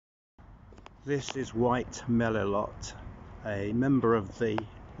This is white melilot, a member of the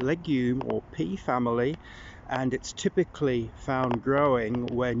legume or pea family, and it's typically found growing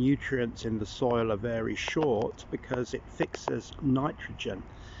where nutrients in the soil are very short because it fixes nitrogen.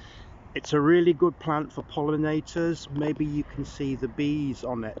 It's a really good plant for pollinators. Maybe you can see the bees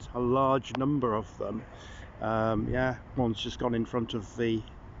on it, a large number of them. Yeah, one's just gone in front of the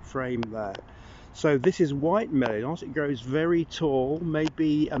frame there. So this is white melilot. It grows very tall,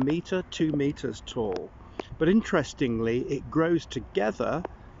 maybe 1 meter, 2 meters tall. But interestingly, it grows together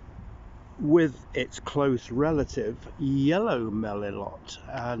with its close relative, yellow melilot.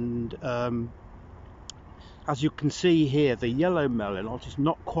 And as you can see here, the yellow melilot is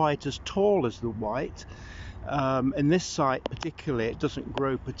not quite as tall as the white. In this site particularly, it doesn't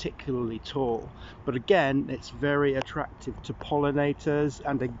grow particularly tall, but again it's very attractive to pollinators,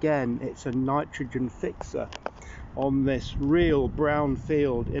 and again it's a nitrogen fixer. On this real brown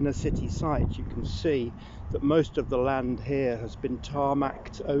field inner city site, you can see that most of the land here has been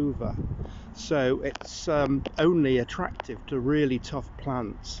tarmacked over, so it's only attractive to really tough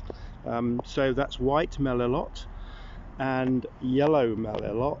plants. So that's white melilot and yellow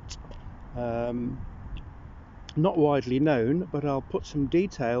melilot. Not widely known, but I'll put some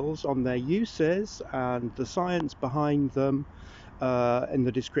details on their uses and the science behind them in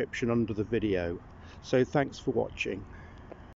the description under the video. So thanks for watching.